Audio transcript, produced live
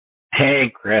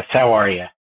Hey, Chris, how are you?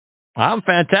 I'm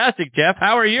fantastic, Jeff.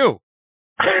 How are you?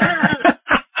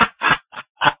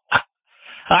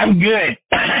 I'm good,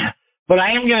 but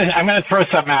I'm gonna throw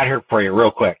something out here for you real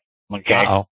quick. Okay.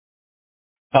 Uh-oh.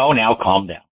 Oh, now calm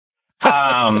down.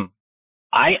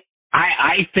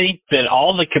 I think that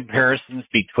all the comparisons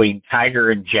between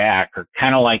Tiger and Jack are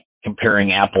kind of like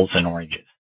comparing apples and oranges.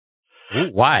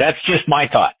 Ooh, why? That's just my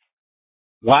thought.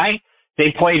 Why?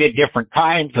 They played at different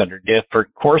times, under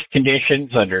different course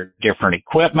conditions, under different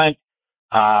equipment.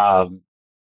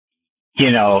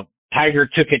 Tiger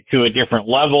took it to a different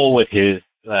level with his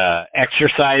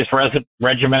exercise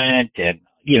regimen, and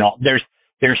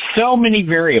there's so many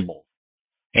variables.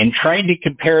 And trying to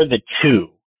compare the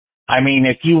two, I mean,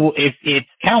 if it's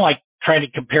kind of like trying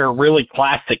to compare really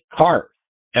classic cars,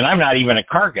 and I'm not even a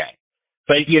car guy,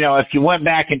 but if you went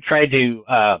back and tried to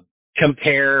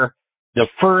compare the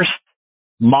first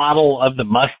model of the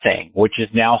Mustang, which is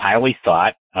now highly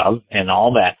thought of and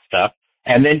all that stuff,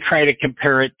 and then try to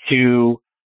compare it to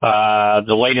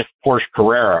the latest Porsche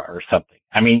Carrera or something.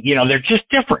 I mean, they're just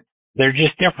different. They're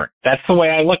just different. That's the way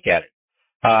I look at it.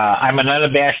 I'm an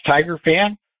unabashed Tiger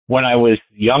fan. When I was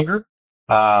younger,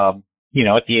 at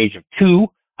the age of 2,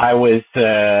 I was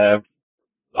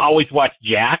always watched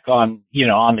Jack on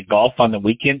the golf on the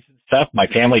weekends and stuff. My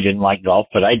family didn't like golf,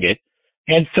 but I did.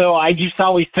 And so I just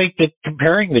always think that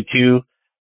comparing the two,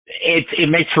 it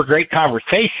makes for great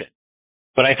conversation.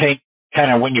 But I think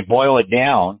kind of when you boil it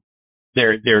down,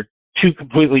 they're two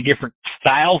completely different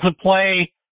styles of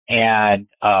play. And,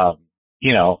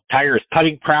 Tiger's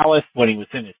putting prowess when he was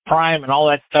in his prime and all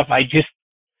that stuff. I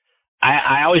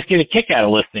always get a kick out of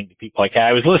listening to people like that.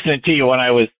 I was listening to you when I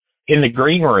was in the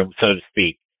green room, so to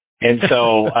speak. And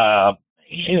so, I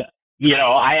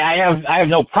have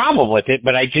no problem with it,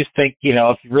 but I just think,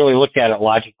 if you really look at it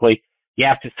logically, you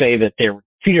have to say that there were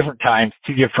two different times,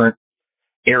 two different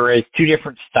eras, two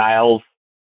different styles,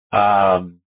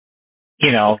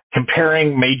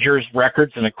 comparing majors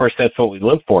records. And of course, that's what we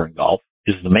live for in golf,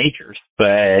 is the majors.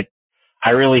 But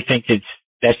I really think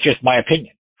that's just my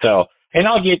opinion. So, and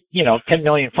I'll get, 10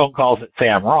 million phone calls that say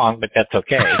I'm wrong, but that's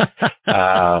okay.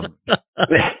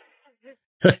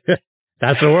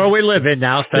 That's the world we live in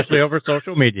now, especially over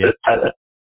social media.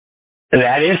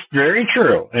 That is very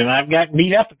true. And I've gotten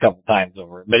beat up a couple times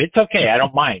over it, but it's okay. I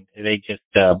don't mind. They just,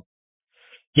 to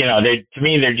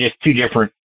me, they're just two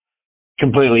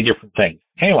completely different things.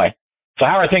 Anyway, so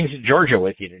how are things in Georgia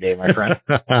with you today, my friend?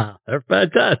 They're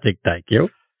fantastic. Thank you.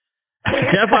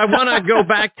 Jeff, I want to go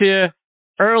back to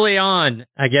early on,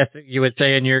 I guess you would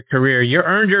say, in your career. You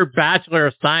earned your Bachelor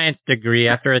of Science degree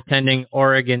after attending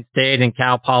Oregon State and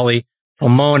Cal Poly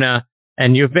Pomona,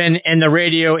 and you've been in the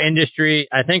radio industry,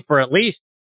 I think, for at least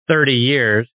 30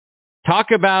 years.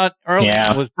 Talk about early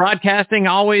on. Was broadcasting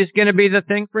always going to be the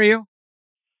thing for you?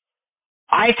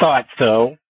 I thought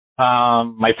so.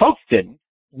 My folks didn't.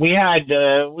 We had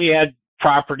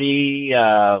property,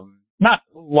 not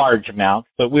large amounts,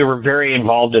 but we were very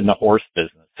involved in the horse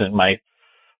business, and my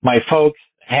folks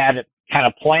had it kind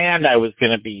of planned. I was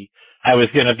going to be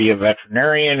a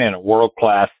veterinarian and a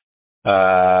world-class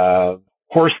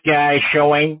horse guy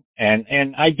showing,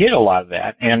 and I did a lot of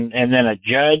that, and then a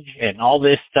judge and all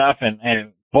this stuff,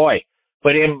 and boy,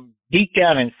 but deep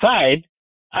down inside,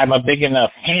 I'm a big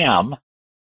enough ham,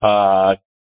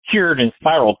 cured and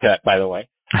spiral cut, by the way,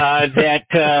 that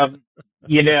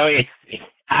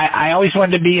I always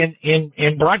wanted to be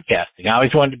in broadcasting. I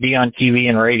always wanted to be on TV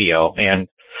and radio, and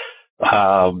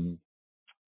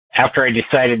after I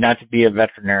decided not to be a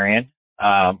veterinarian,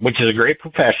 which is a great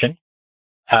profession,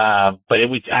 but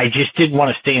I just didn't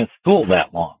want to stay in school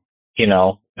that long,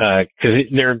 because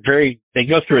they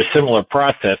go through a similar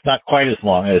process, not quite as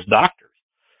long as doctors.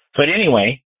 But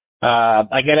anyway,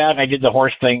 I got out and I did the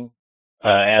horse thing,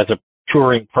 as a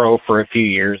touring pro for a few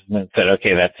years, and then said,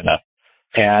 okay, that's enough.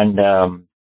 And,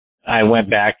 I went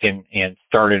back and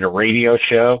started a radio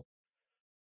show.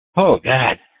 Oh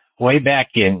God, way back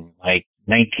in like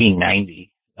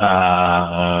 1990.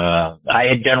 I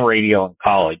had done radio in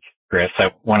college, Chris.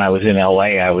 When I was in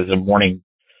LA, I was a morning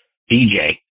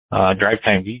DJ, drive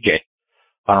time DJ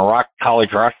on a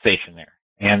college rock station there.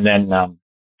 And then,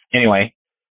 anyway,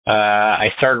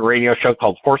 I started a radio show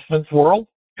called Horseman's World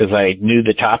because I knew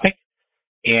the topic,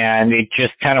 and it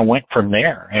just kind of went from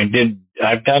there. And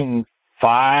I've done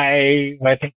 5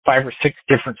 or 6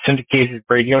 different syndicated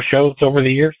radio shows over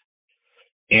the years.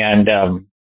 And,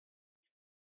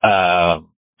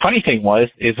 funny thing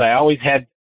is I always had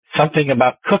something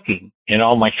about cooking in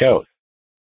all my shows,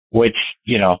 which,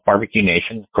 Barbecue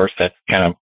Nation, of course, that kind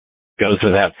of goes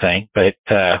without saying, but,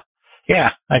 I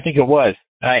think it was.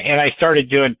 And I started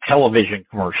doing television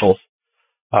commercials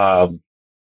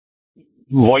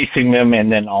voicing them,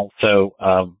 and then also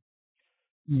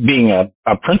being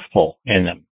a principal in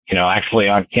them, actually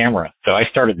on camera. So I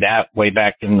started that way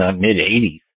back in the mid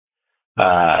 80s.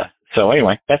 So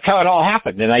anyway, that's how it all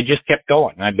happened. And I just kept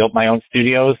going. I built my own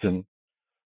studios, and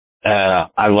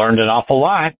I learned an awful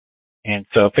lot. And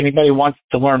so if anybody wants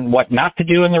to learn what not to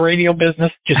do in the radio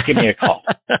business, just give me a call.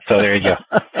 So there you go.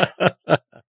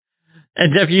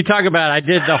 And Jeff, you talk about, I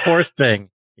did the horse thing.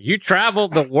 You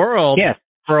traveled the world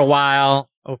for a while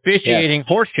officiating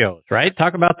horse shows, right?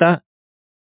 Talk about that.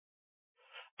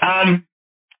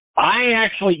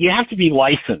 You have to be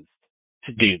licensed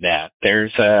to do that.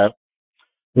 There's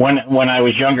when I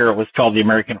was younger, it was called the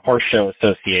American Horse Show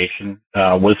Association,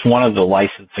 was one of the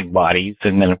licensing bodies.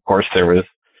 And then of course there was,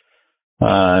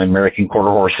 American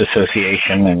Quarter Horse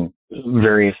Association and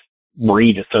various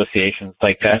breed associations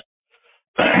like that.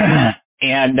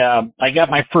 And, I got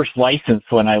my first license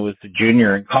when I was a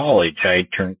junior in college. I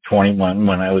turned 21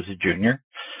 when I was a junior,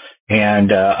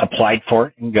 and, applied for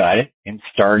it and got it and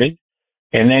started.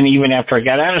 And then even after I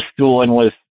got out of school and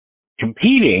was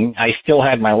competing, I still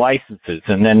had my licenses.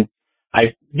 And then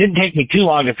it didn't take me too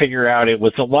long to figure out it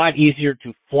was a lot easier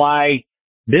to fly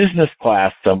business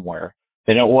class somewhere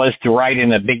than it was to ride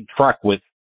in a big truck with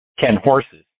 10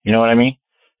 horses. You know what I mean?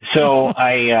 So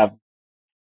I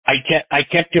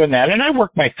kept doing that, and I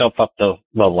worked myself up the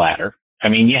ladder. I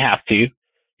mean, you have to.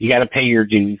 You got to pay your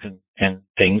dues and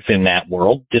things in that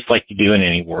world, just like you do in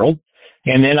any world.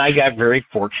 And then I got very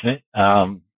fortunate.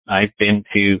 I've been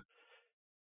to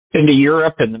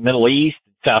Europe and the Middle East,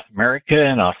 South America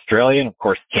and Australia, and of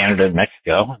course Canada and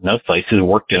Mexico. And those places,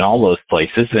 worked in all those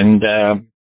places. And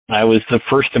I was the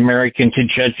first American to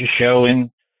judge a show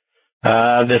in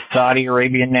the Saudi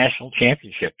Arabian National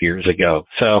Championship years ago.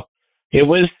 So it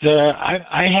was,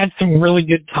 I had some really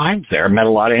good times there. I met a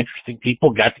lot of interesting people,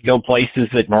 got to go places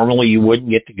that normally you wouldn't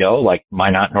get to go, like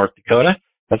Minot, North Dakota.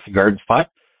 That's a garden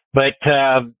spot. But,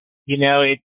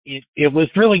 it was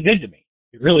really good to me.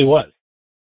 It really was.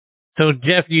 So,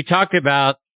 Jeff, you talked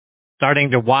about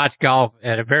starting to watch golf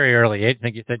at a very early age. I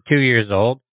think you said 2 years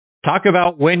old. Talk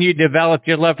about when you developed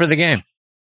your love for the game.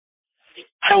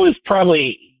 I was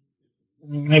probably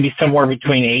maybe somewhere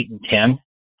between 8 and 10.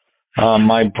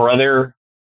 My brother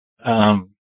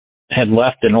had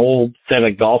left an old set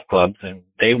of golf clubs, and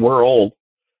they were old.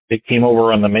 They came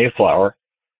over on the Mayflower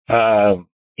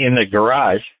in the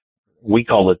garage. We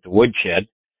called it the woodshed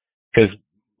because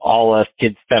all us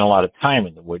kids spent a lot of time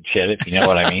in the woodshed, if you know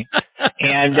what I mean.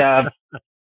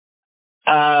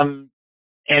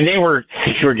 And they were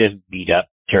just beat up,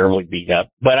 terribly beat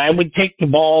up. But I would take the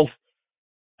balls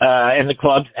and the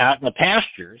clubs out in the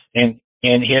pastures and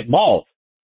hit balls.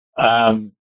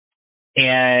 And,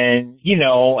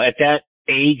 at that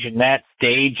age and that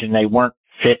stage, and they weren't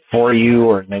fit for you,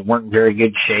 or they weren't in very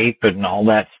good shape and all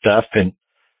that stuff. And,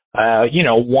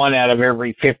 one out of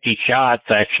every 50 shots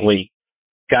actually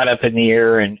got up in the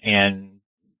air and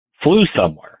flew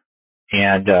somewhere.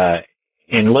 And,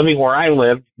 in living where I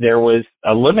lived, there was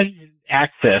a limited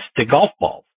access to golf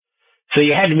balls. So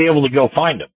you had to be able to go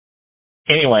find them.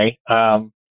 Anyway,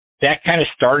 that kind of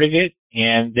started it.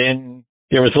 And then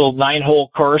there was a little 9-hole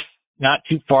course not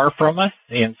too far from us.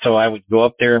 And so I would go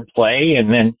up there and play. And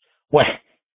then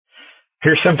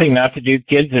here's something not to do,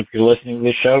 kids. If you're listening to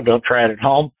this show, don't try it at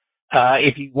home.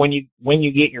 When you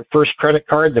get your first credit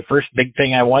card, the first big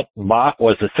thing I went and bought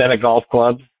was a set of golf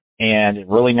clubs and a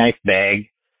really nice bag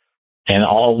and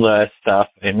all the stuff.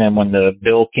 And then when the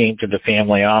bill came to the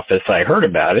family office, I heard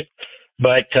about it.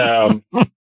 But,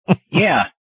 yeah,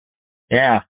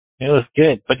 it was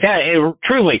good. But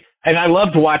truly, and I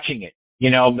loved watching it,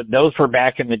 but those were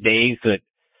back in the days that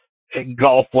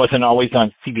golf wasn't always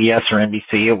on CBS or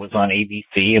NBC. It was on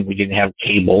ABC, and we didn't have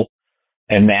cable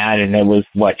and that. And it was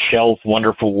Shell's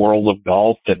Wonderful World of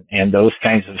Golf and those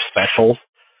kinds of specials.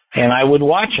 And I would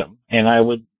watch them, and I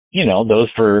would,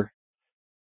 those for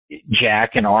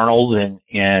Jack and Arnold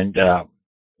and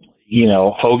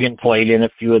Hogan played in a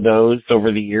few of those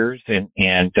over the years, and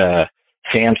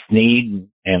Sam Snead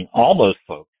and all those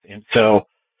folks. And so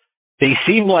they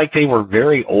seemed like they were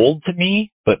very old to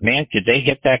me, but man, could they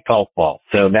hit that golf ball.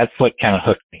 So that's what kind of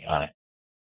hooked me on it.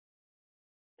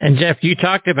 And Jeff, you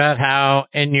talked about how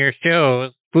in your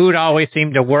shows, food always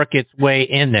seemed to work its way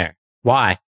in there.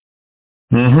 Why?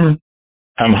 I'm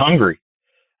hungry.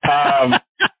 And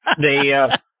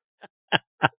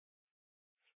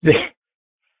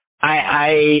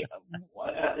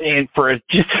for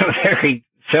just a very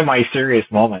semi-serious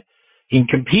moment, in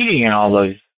competing in all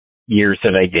those years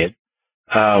that I did,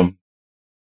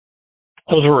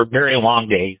 those were very long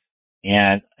days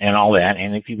and all that.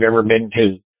 And if you've ever been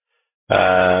to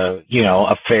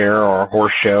a fair or a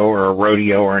horse show or a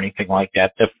rodeo or anything like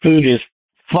that. The food is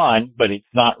fun, but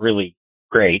it's not really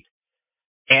great.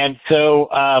 And so,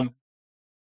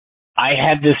 I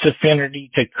had this affinity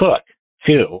to cook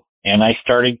too. And I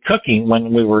started cooking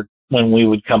when we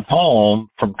would come home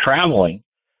from traveling,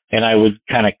 and I would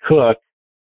kind of cook,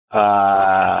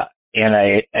 and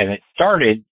it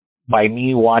started by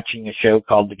me watching a show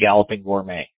called The Galloping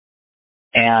Gourmet.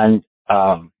 And,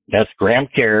 that's Graham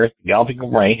Kerr, The Galloping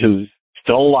Gourmet, who's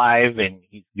still alive, and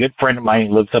he's a good friend of mine.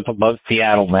 He lives up above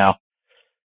Seattle now.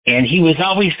 And he was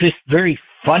always this very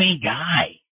funny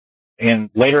guy. And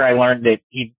later I learned that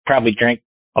he probably drank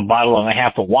a bottle and a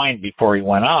half of wine before he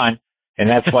went on, and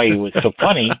that's why he was so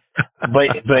funny. But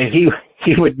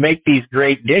he would make these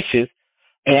great dishes.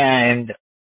 And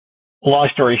long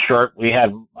story short, we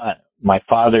had my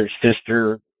father's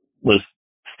sister was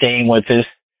staying with us.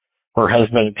 Her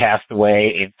husband had passed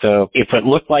away, and so if it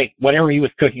looked like whatever he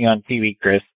was cooking on TV,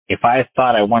 Chris, if I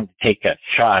thought I wanted to take a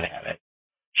shot at it,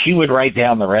 she would write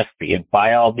down the recipe and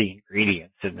buy all the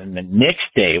ingredients. And then the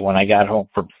next day when I got home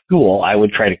from school, I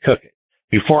would try to cook it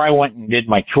before I went and did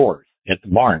my chores at the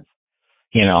barns,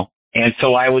 And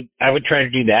so I would try to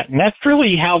do that. And that's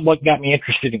really what got me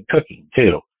interested in cooking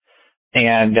too.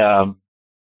 And,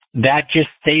 that just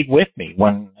stayed with me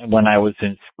when I was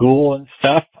in school and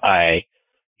stuff. And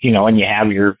you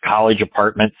have your college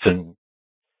apartments and,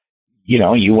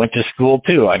 you went to school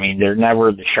too. I mean, they're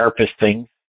never the sharpest things.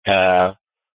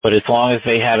 But as long as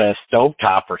they had a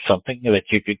stovetop or something that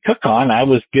you could cook on, I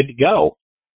was good to go.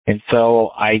 And so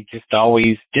I just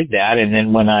always did that. And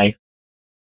then when I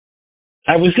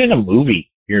was in a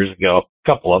movie years ago, a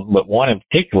couple of them, but one in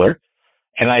particular,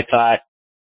 and I thought,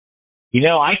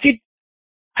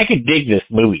 I could dig this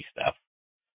movie stuff.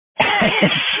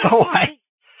 So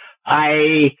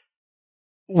I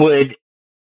would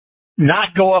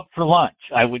not go up for lunch.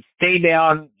 I would stay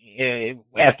down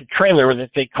at the trailer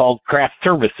that they called Craft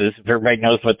Services. If everybody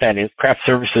knows what that is, Craft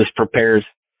Services prepares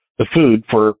the food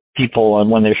for people and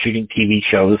when they're shooting TV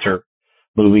shows or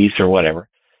movies or whatever.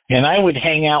 And I would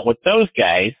hang out with those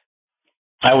guys.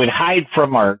 I would hide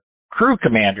from our crew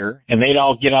commander, and they'd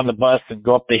all get on the bus and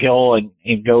go up the hill and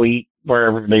go eat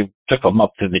wherever they took them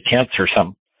up to the tents or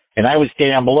something. And I would stay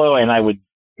down below and I would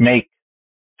make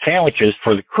sandwiches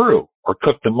for the crew or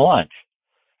cook them lunch.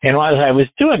 And as I was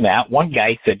doing that, one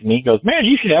guy said to me, he goes, "Man,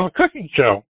 you should have a cooking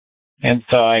show." And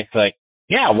so I was like,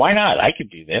 yeah, why not? I could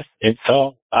do this. And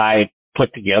so I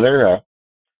put together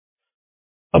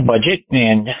a budget,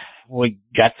 and we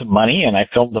got some money, and I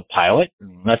filmed the pilot.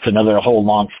 And that's another whole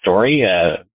long story.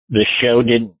 The show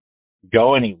didn't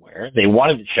go anywhere. They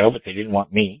wanted the show, but they didn't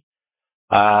want me.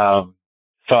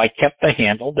 So I kept the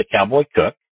handle, the cowboy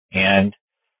cook, and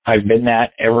I've been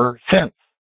that ever since.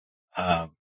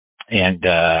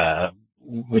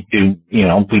 We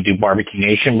do Barbecue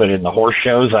Nation, but in the horse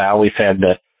shows, I always had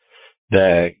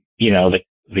the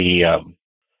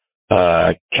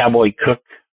cowboy cook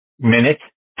minute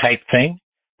type thing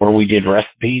where we did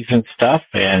recipes and stuff.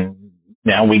 And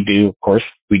now we do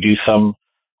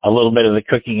a little bit of the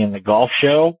cooking in the golf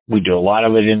show. We do a lot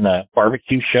of it in the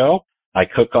barbecue show. I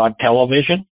cook on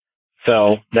television.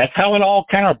 So that's how it all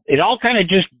kind of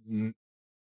just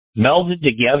melded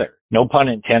together. No pun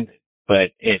intended,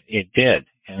 but it did.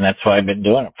 And that's why I've been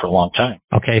doing it for a long time.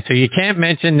 Okay. So you can't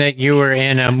mention that you were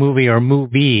in a movie or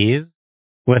movies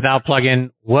without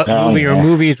plugging what movie or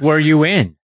movies were you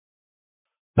in?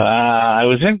 I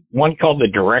was in one called The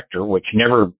Director, which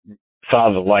never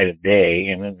saw the light of day.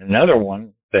 And then another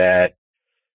one that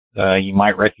you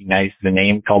might recognize the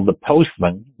name called The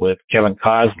Postman with Kevin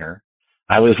Costner.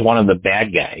 I was one of the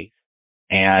bad guys,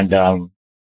 and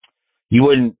you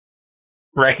wouldn't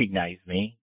recognize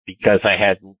me because I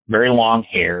had very long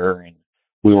hair and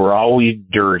we were always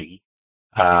dirty,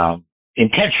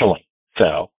 intentionally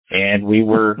so. And we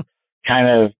were kind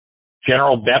of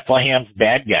General Bethlehem's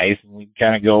bad guys, and we'd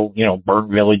kind of go, burn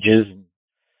villages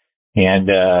and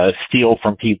steal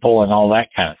from people and all that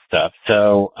kind of stuff.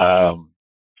 So,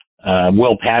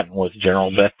 Will Patton was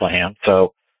General Bethlehem.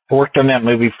 So I worked on that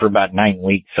movie for about 9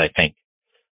 weeks, I think.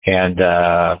 And,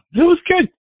 it was good.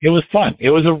 It was fun.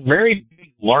 It was a very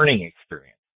big learning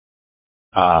experience.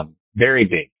 Very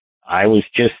big. I was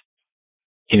just,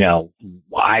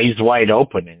 eyes wide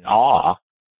open in awe.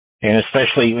 And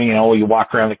especially, you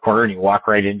walk around the corner and you walk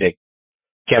right into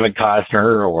Kevin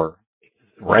Costner or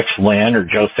Rex Lynn or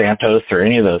Joe Santos or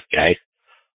any of those guys.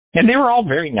 And they were all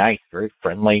very nice, very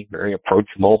friendly, very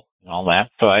approachable and all that.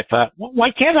 So I thought, well,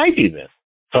 why can't I do this?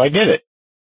 So I did it.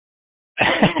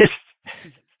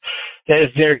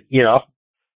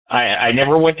 I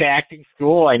never went to acting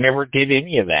school. I never did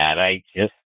any of that. I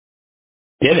just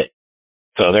did it.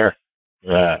 So there.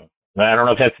 I don't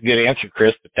know if that's a good answer,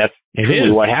 Chris, but that's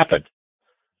truly what happened.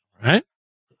 Right.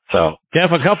 So,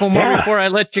 Jeff, a couple more before I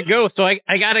let you go. So I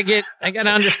gotta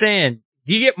understand.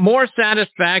 Do you get more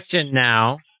satisfaction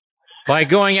now by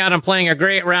going out and playing a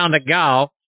great round of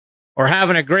golf, or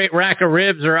having a great rack of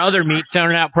ribs or other meat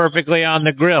turn out perfectly on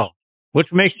the grill? Which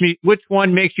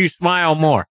one makes you smile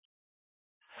more?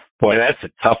 Boy, that's a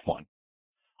tough one.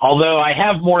 Although I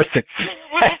have more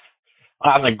success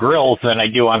on the grills than I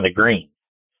do on the greens.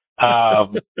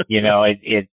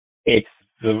 It's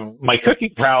my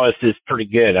cooking prowess is pretty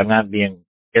good. I'm not being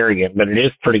arrogant, but it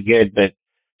is pretty good. But,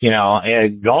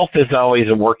 golf is always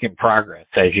a work in progress,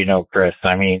 as you know, Chris.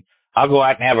 I mean, I'll go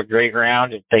out and have a great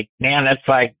round and think, man, that's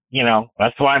like,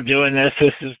 that's why I'm doing this.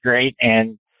 This is great.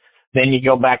 And then you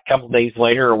go back a couple of days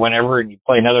later or whenever and you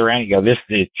play another round, you go, this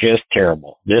is just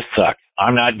terrible. This sucks.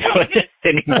 I'm not doing this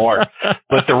anymore.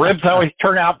 But the ribs always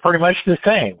turn out pretty much the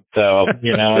same. So,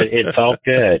 it's all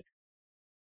good.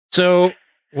 So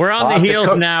we're on the heels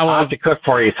now. I'll have to cook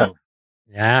for you some.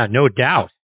 Yeah, no doubt.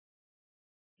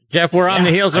 Jeff, we're on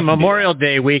the heels of Memorial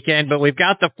Day weekend, but we've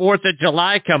got the 4th of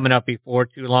July coming up before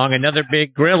too long, another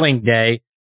big grilling day.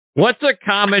 What's a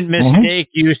common mistake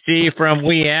you see from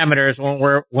we amateurs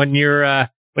when you're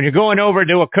going over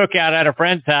to a cookout at a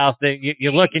friend's house that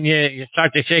you look and you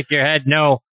start to shake your head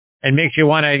no, and makes you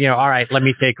want to, all right, let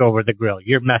me take over the grill.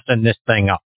 You're messing this thing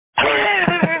up.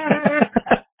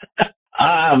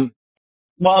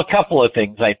 Well, a couple of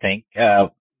things, I think.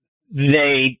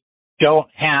 They don't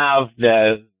have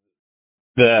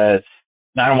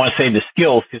I don't want to say the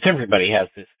skills, because everybody has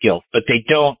the skills, but they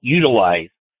don't utilize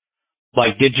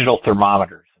like digital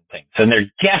thermometers and things. And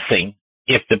they're guessing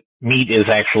if the meat is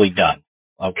actually done.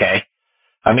 Okay.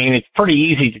 I mean, it's pretty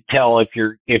easy to tell if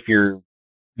you're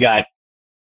got,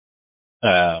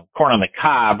 corn on the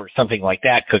cob or something like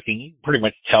that cooking. You can pretty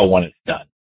much tell when it's done.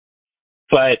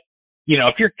 But,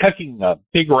 if you're cooking a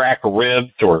big rack of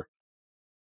ribs or,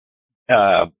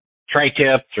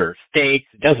 tri-tips or steaks,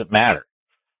 it doesn't matter.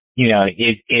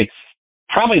 It's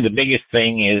probably the biggest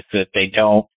thing is that they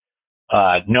don't,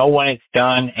 know when it's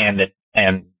done, and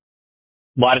a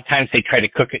lot of times they try to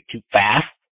cook it too fast.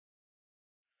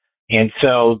 And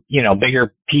so,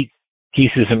 bigger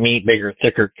pieces of meat, bigger,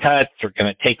 thicker cuts are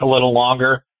going to take a little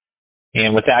longer.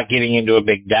 And without getting into a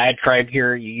big diatribe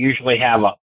here, you usually have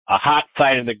a hot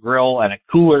side of the grill and a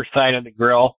cooler side of the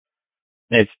grill.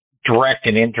 It's direct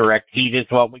and indirect heat is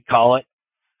what we call it.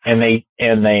 And they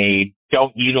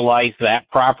don't utilize that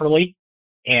properly.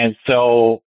 And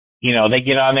so, they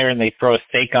get on there and they throw a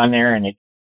steak on there and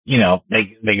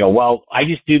they go, well, I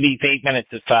just do these 8 minutes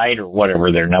aside or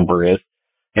whatever their number is.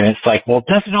 And it's like, well, it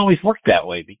doesn't always work that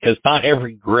way because not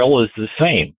every grill is the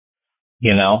same,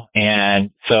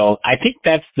 and so I think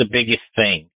that's the biggest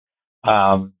thing.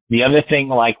 The other thing,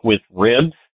 like with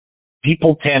ribs,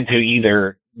 people tend to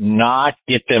either not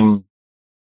get them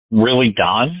really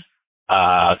done.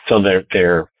 So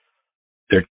they're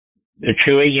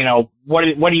chewy. What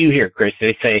do you hear, Chris?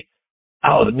 They say,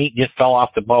 oh, the meat just fell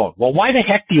off the bone. Well, why the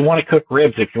heck do you want to cook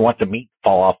ribs if you want the meat to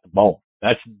fall off the bone?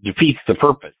 That defeats the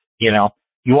purpose.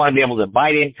 You want to be able to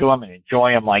bite into them and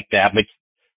enjoy them like that, but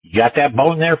you got that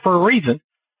bone there for a reason.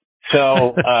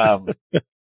 So,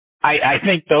 I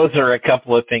think those are a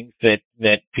couple of things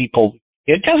that people,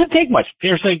 it doesn't take much.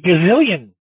 There's a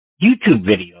gazillion YouTube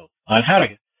videos on how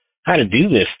to do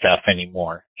this stuff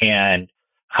anymore. And,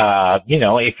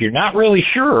 if you're not really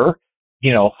sure,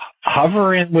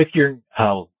 hover in with your,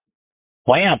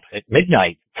 lamp at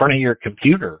midnight in front of your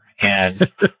computer and,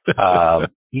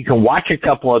 you can watch a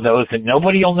couple of those and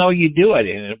nobody will know you do it,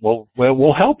 and it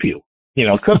will help you,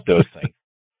 cook those things.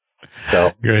 So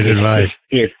great advice.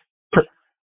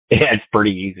 It's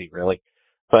pretty easy, really,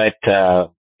 but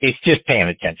it's just paying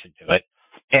attention to it.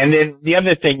 And then the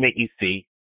other thing that you see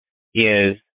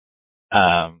is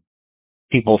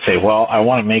people say, well, I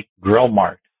want to make grill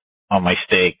marks on my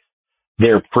steaks.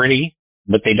 They're pretty,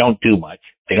 but they don't do much.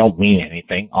 They don't mean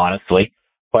anything, honestly,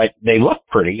 but they look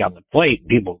pretty on the plate.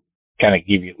 People kind of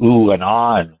give you ooh and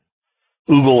ah and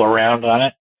oogle around on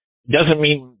it. Doesn't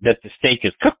mean that the steak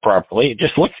is cooked properly. It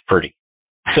just looks pretty.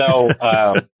 So,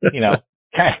 kind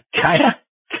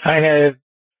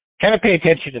of pay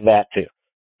attention to that too.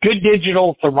 Good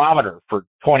digital thermometer for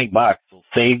 $20 will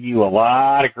save you a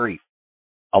lot of grief.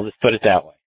 I'll just put it that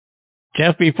way.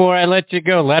 Jeff, before I let you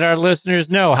go, let our listeners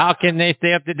know, how can they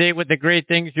stay up to date with the great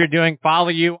things you're doing, follow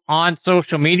you on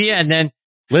social media, and then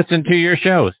listen to your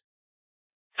shows?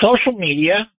 Social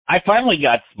media, I finally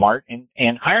got smart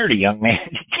and hired a young man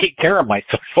to take care of my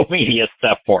social media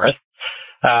stuff for us.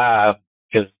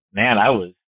 Because, man, I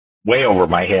was way over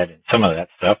my head in some of that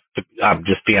stuff. I'm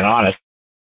just being honest.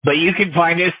 But you can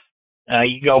find us.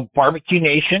 You go Barbecue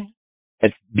Nation.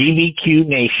 It's BBQ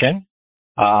Nation.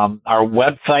 Our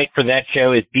website for that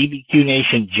show is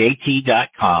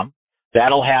bbqnationjt.com.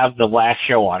 That'll have the last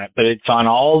show on it, but it's on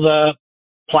all the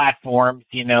platforms,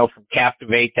 from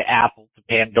Captivate to Apple to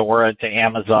Pandora to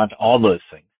Amazon to all those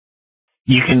things.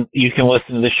 You can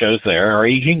listen to the shows there, or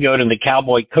you can go to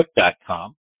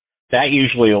thecowboycook.com. That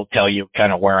usually will tell you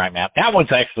kind of where I'm at. That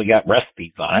one's actually got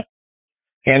recipes on it.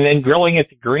 And then Grilling at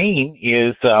the Green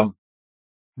is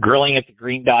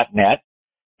grillingatthegreen.net.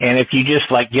 And if you just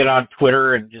get on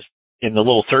Twitter and just in the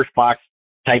little search box,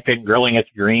 type in Grilling at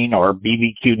the Green or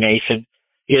BBQ Nation,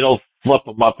 it'll flip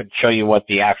them up and show you what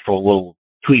the actual little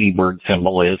Tweety bird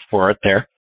symbol is for it there.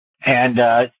 And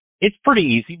it's pretty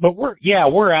easy, but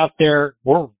we're out there.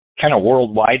 We're kind of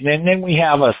worldwide. And then we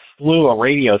have a slew of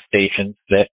radio stations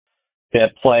that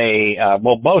play,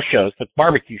 both shows, but the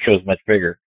barbecue show is much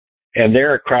bigger. And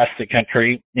they're across the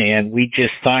country. And we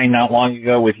just signed not long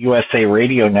ago with USA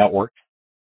Radio Network.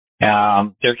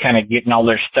 They're kind of getting all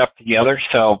their stuff together.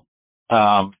 So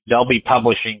they'll be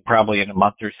publishing probably in a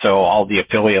month or so all the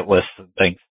affiliate lists and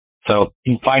things. So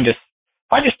you can find us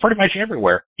pretty much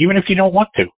everywhere, even if you don't want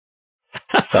to.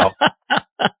 So,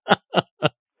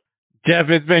 Jeff,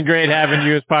 it's been great having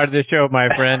you as part of the show, my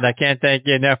friend. I can't thank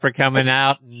you enough for coming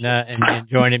out and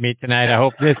joining me tonight. I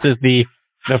hope this is the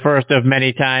first of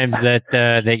many times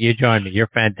that you join me. You're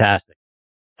fantastic.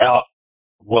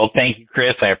 Well, thank you,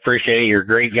 Chris. I appreciate it. You're a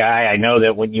great guy. I know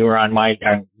that when you were on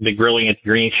the Grilling at the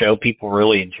Green show, people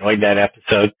really enjoyed that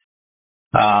episode.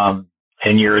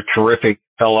 And you're a terrific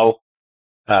fellow.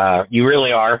 You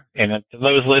really are. And to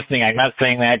those listening, I'm not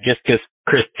saying that just because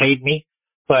Chris paid me,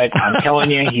 but I'm telling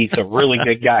you, he's a really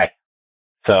good guy.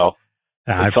 So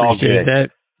it's all good. That.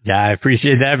 Yeah, I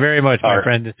appreciate that very much, my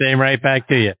friend. The same right back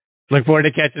to you. Look forward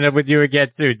to catching up with you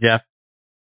again soon, Jeff.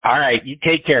 All right. You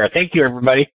take care. Thank you,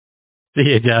 everybody. See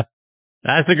you, Jeff.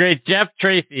 That's the great Jeff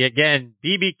Tracy. Again,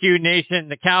 BBQ Nation,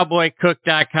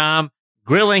 thecowboycook.com,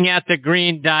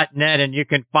 grillingatthegreen.net, and you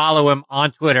can follow him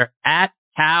on Twitter at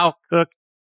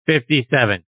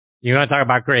cowcook57. You want to talk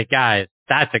about great guys?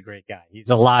 That's a great guy. He's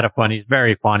a lot of fun. He's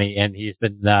very funny, and he's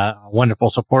been a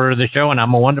wonderful supporter of the show, and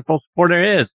I'm a wonderful supporter of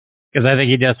his because I think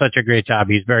he does such a great job.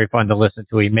 He's very fun to listen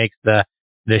to. He makes the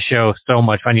show so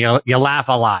much fun. You laugh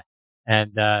a lot.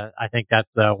 And I think that's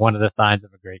one of the signs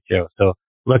of a great show. So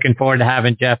looking forward to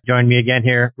having Jeff join me again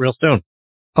here real soon.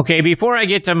 Okay, before I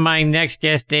get to my next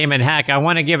guest, Damon Hack, I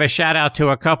want to give a shout out to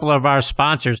a couple of our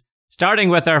sponsors, starting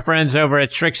with our friends over at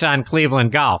Srixon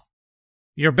Cleveland Golf.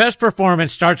 Your best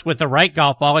performance starts with the right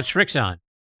golf ball at Srixon.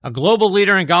 A global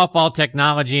leader in golf ball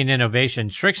technology and innovation,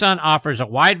 Srixon offers a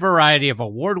wide variety of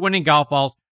award-winning golf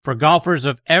balls for golfers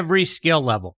of every skill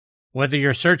level. Whether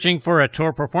you're searching for a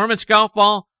tour performance golf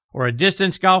ball, or a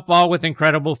distance golf ball with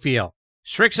incredible feel,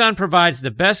 Srixon provides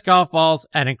the best golf balls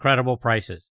at incredible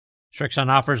prices. Srixon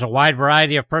offers a wide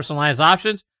variety of personalized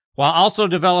options while also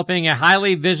developing a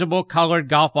highly visible colored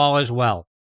golf ball as well.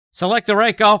 Select the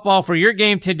right golf ball for your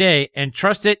game today and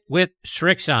trust it with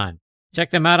Srixon.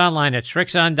 Check them out online at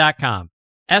Srixon.com.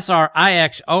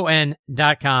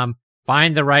 Srixon.com.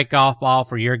 Find the right golf ball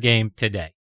for your game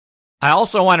today. I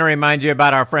also want to remind you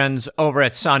about our friends over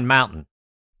at Sun Mountain.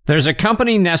 There's a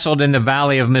company nestled in the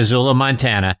valley of Missoula,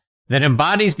 Montana, that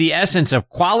embodies the essence of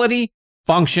quality,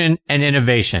 function, and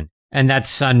innovation, and that's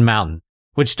Sun Mountain,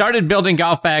 which started building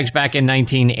golf bags back in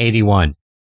 1981.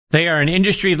 They are an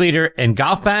industry leader in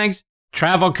golf bags,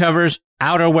 travel covers,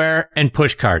 outerwear, and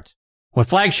push carts. With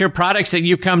flagship products that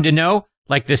you've come to know,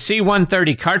 like the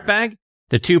C-130 cart bag,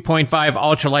 the 2.5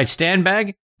 ultralight stand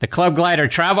bag, the Club Glider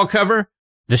travel cover,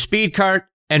 the Speed Cart,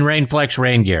 and Rainflex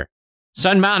rain gear.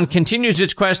 Sun Mountain continues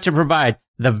its quest to provide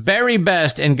the very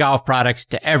best in golf products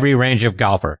to every range of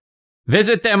golfer.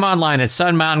 Visit them online at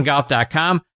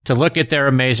sunmountaingolf.com to look at their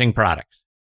amazing products.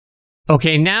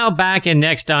 Okay, now back and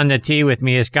next on the tee with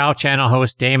me is Golf Channel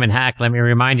host Damon Hack. Let me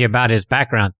remind you about his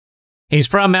background. He's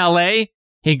from LA.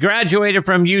 He graduated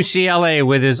from UCLA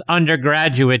with his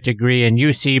undergraduate degree and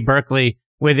UC Berkeley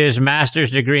with his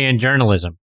master's degree in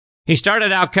journalism. He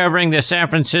started out covering the San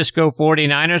Francisco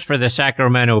 49ers for the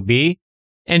Sacramento Bee.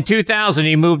 In 2000,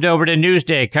 he moved over to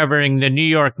Newsday covering the New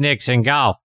York Knicks and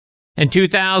golf. In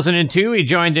 2002, he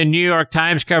joined the New York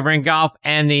Times covering golf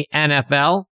and the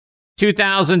NFL.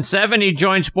 2007, he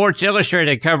joined Sports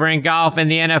Illustrated covering golf and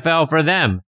the NFL for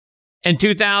them. In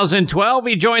 2012,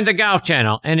 he joined the Golf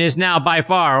Channel and is now by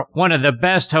far one of the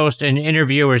best hosts and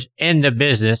interviewers in the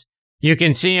business. You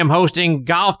can see him hosting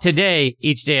Golf Today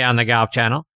each day on the Golf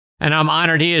Channel. And I'm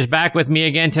honored he is back with me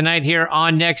again tonight here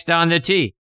on Next on the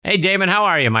Tee. Hey, Damon, how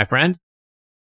are you, my friend?